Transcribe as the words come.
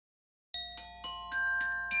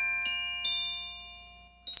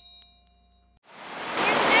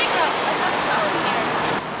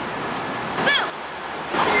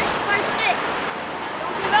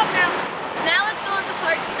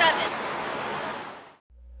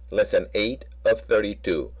Lesson 8 of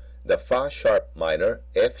 32, the Fa sharp minor,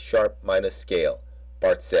 F sharp minor scale,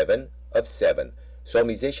 Part 7 of 7.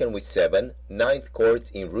 Solmization with 7 ninth chords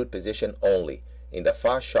in root position only, in the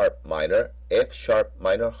Fa sharp minor, F sharp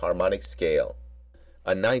minor harmonic scale.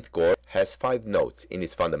 A ninth chord has 5 notes in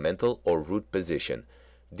its fundamental or root position.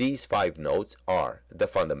 These 5 notes are the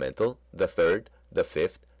fundamental, the third, the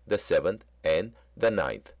fifth, the seventh, and the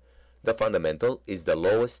ninth. The fundamental is the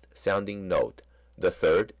lowest sounding note. The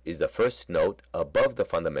third is the first note above the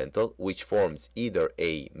fundamental, which forms either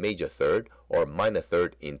a major third or minor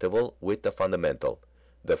third interval with the fundamental.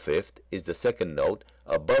 The fifth is the second note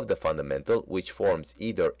above the fundamental, which forms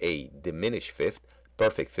either a diminished fifth,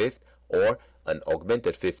 perfect fifth, or an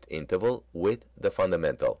augmented fifth interval with the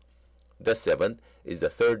fundamental. The seventh is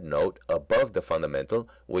the third note above the fundamental,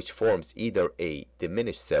 which forms either a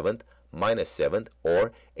diminished seventh, minor seventh,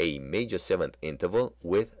 or a major seventh interval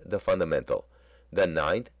with the fundamental. The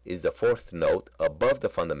ninth is the fourth note above the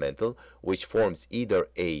fundamental, which forms either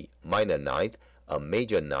a minor ninth, a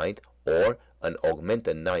major ninth, or an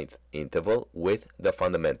augmented ninth interval with the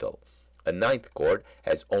fundamental. A ninth chord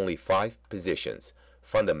has only 5 positions: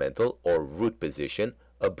 fundamental or root position,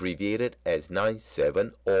 abbreviated as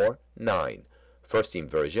 9-7 or 9. First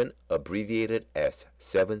inversion, abbreviated as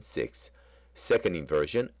 7-6. Second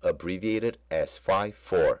inversion, abbreviated as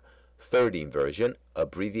 5-4. Third inversion,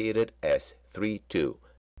 abbreviated as 3-2.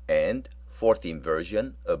 And fourth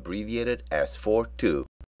inversion, abbreviated as 4-2,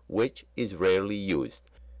 which is rarely used.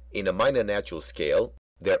 In a minor natural scale,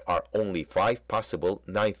 there are only 5 possible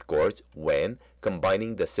ninth chords when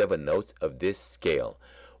combining the 7 notes of this scale.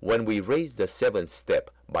 When we raise the 7th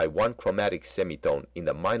step by 1 chromatic semitone in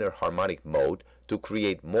the minor harmonic mode to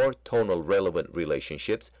create more tonal relevant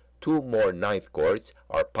relationships, 2 more ninth chords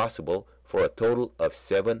are possible for a total of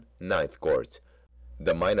 7 ninth chords.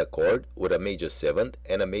 The minor chord with a major 7th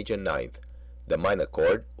and a major 9th. The minor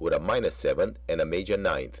chord with a minor 7th and a major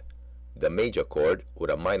 9th. The major chord with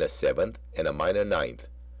a minor 7th and a minor 9th.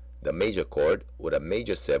 The major chord with a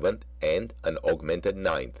major 7th and an augmented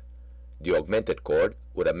 9th. The augmented chord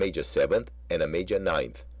with a major 7th and a major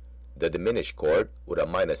 9th. The diminished chord with a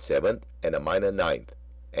minor 7th and a minor 9th.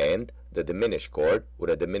 And the diminished chord with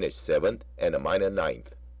a diminished 7th and a minor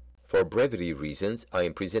 9th. For brevity reasons, I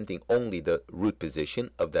am presenting only the root position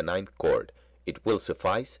of the 9th chord. It will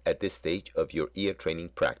suffice at this stage of your ear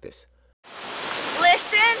training practice.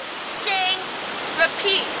 Listen, sing,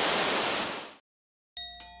 repeat.